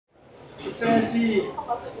Excellency,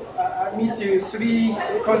 I meet you 3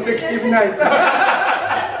 consecutive nights.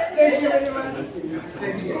 Thank you very much.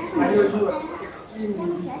 Thank you. I know you are extremely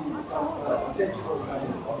busy. Thank you for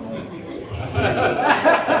coming.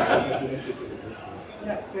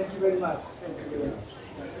 Yeah, thank you very much. Thank you very much.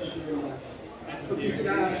 Thank you very much.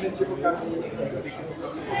 Thank you for coming.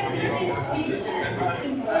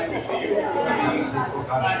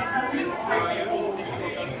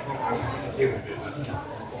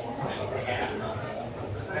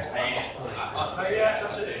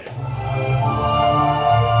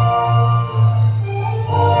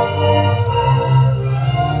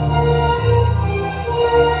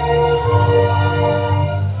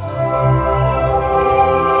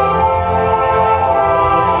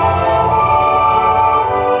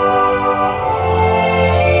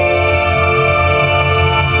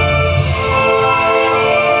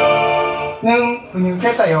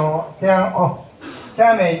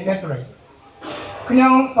 Thmey Network.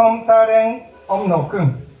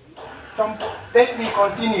 Let me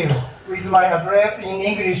continue with my address in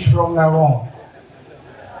English from now on.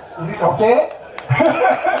 Is it okay?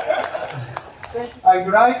 I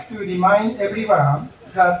would like to remind everyone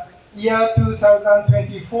that year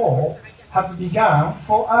 2024 has begun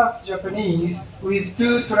for us Japanese with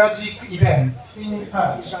 2 tragic events in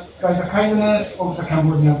touch by the kindness of the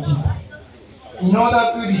Cambodian people. In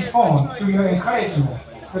order to respond to your encouragement,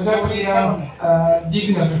 the Japanese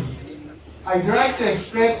dignitaries, I'd like to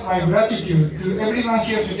express my gratitude to everyone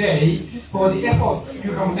here today for the efforts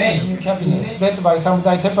you have made in cabinet led by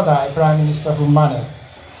Samudai Tepadai, Prime Minister of Myanmar.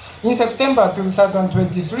 In September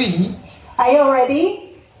 2023, are you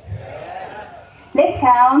ready? Let's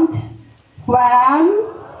count. 1,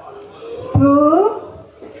 2,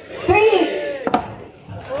 3.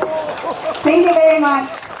 Thank you very much.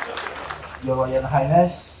 Your Royal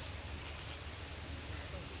Highness,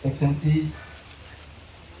 Excellencies,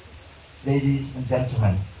 ladies and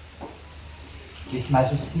gentlemen, His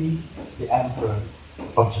Majesty the Emperor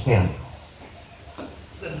of Japan.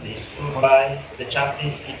 By the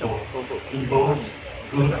Japanese people in both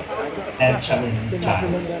good and challenging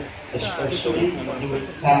times, especially during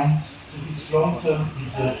thanks to his long-term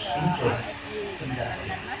research interest in the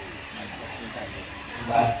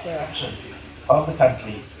action of the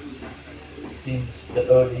country since the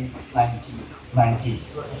early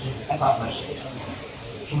 1990s.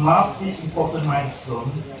 To mark this important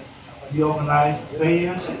milestone, we organized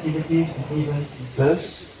various activities and events in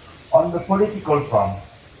Perth. On the political front,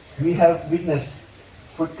 we have witnessed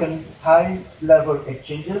frequent high-level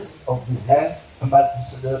exchanges of which, as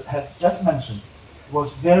Ambassador has just mentioned,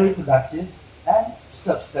 was very productive and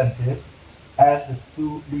substantive, as the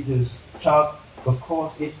two leaders chart the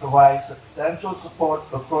course. It provides substantial support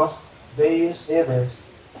across various areas,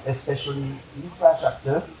 especially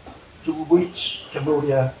infrastructure, to which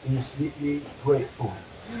Cambodia is deeply grateful.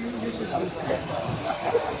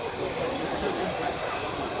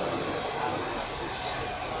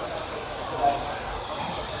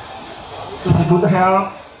 To the good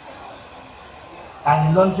health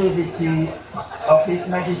and longevity of His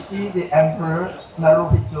Majesty the Emperor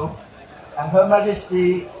Naruhito and Her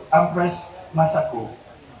Majesty Empress Masako.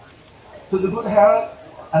 To the good health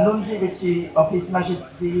and longevity of His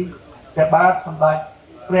Majesty the Bat Sambat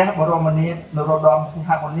ព្រះបរមនាថ នរោត្តម សី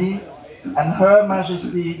ហមុនី and Her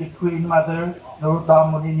Majesty the Queen Mother នរោត្តម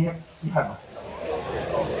មុនីនាថ សីហនុ